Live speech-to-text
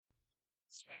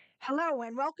Hello,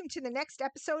 and welcome to the next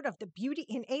episode of the Beauty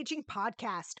in Aging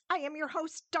podcast. I am your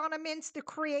host, Donna Mintz, the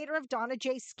creator of Donna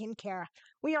J Skincare.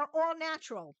 We are all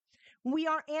natural, we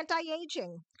are anti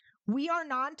aging, we are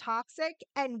non toxic,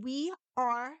 and we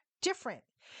are different.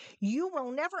 You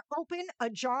will never open a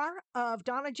jar of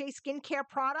Donna J Skincare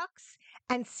products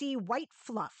and see white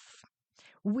fluff.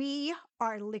 We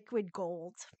are liquid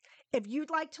gold. If you'd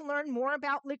like to learn more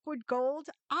about liquid gold,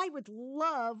 I would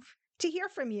love to hear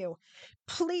from you.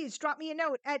 Please drop me a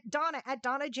note at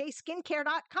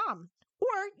donna@donnajskincare.com.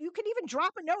 Or you can even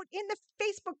drop a note in the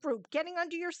Facebook group, Getting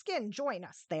Under Your Skin. Join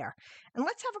us there and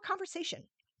let's have a conversation.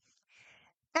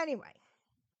 Anyway,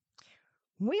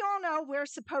 we all know we're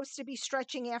supposed to be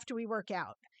stretching after we work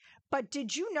out. But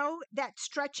did you know that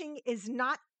stretching is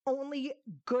not only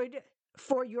good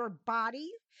for your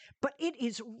body, but it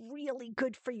is really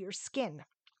good for your skin?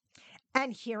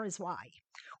 And here is why.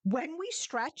 When we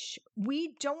stretch,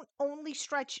 we don't only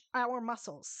stretch our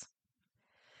muscles.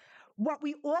 What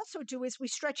we also do is we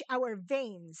stretch our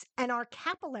veins and our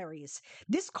capillaries.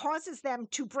 This causes them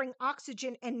to bring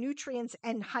oxygen and nutrients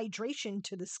and hydration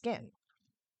to the skin.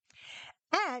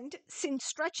 And since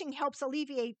stretching helps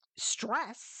alleviate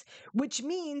stress, which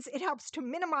means it helps to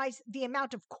minimize the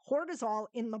amount of cortisol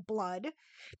in the blood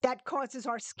that causes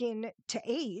our skin to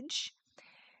age,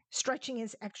 stretching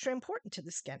is extra important to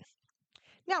the skin.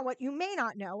 Now, what you may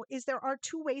not know is there are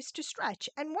two ways to stretch,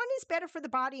 and one is better for the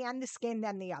body and the skin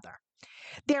than the other.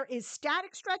 There is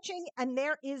static stretching and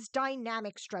there is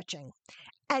dynamic stretching.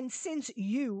 And since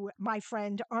you, my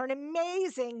friend, are an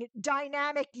amazing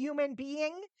dynamic human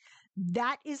being,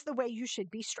 that is the way you should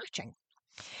be stretching.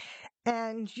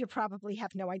 And you probably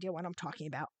have no idea what I'm talking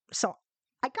about. So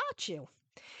I got you.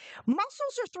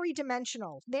 Muscles are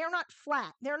three-dimensional. They're not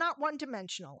flat. They're not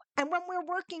one-dimensional. And when we're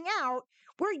working out,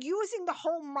 we're using the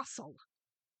whole muscle.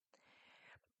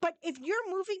 But if you're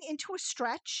moving into a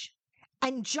stretch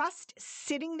and just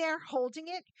sitting there holding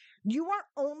it, you are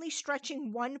only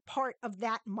stretching one part of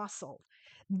that muscle.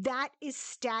 That is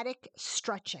static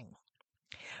stretching.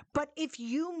 But if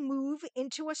you move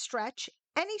into a stretch,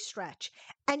 any stretch,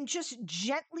 and just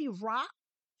gently rock,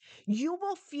 you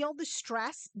will feel the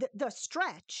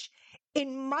stretch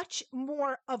in much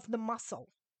more of the muscle.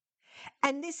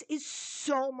 And this is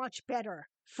so much better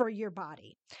for your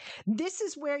body. This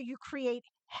is where you create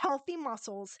healthy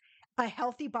muscles, a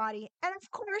healthy body, and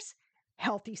of course,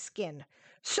 healthy skin.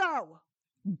 So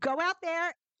go out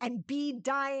there and be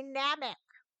dynamic.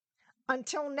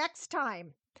 Until next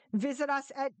time, visit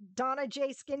us at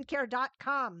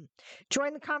donnajskincare.com.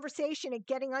 Join the conversation at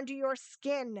Getting Under Your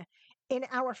Skin in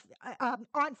our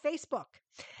on Facebook.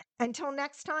 Until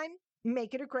next time,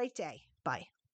 make it a great day. Bye.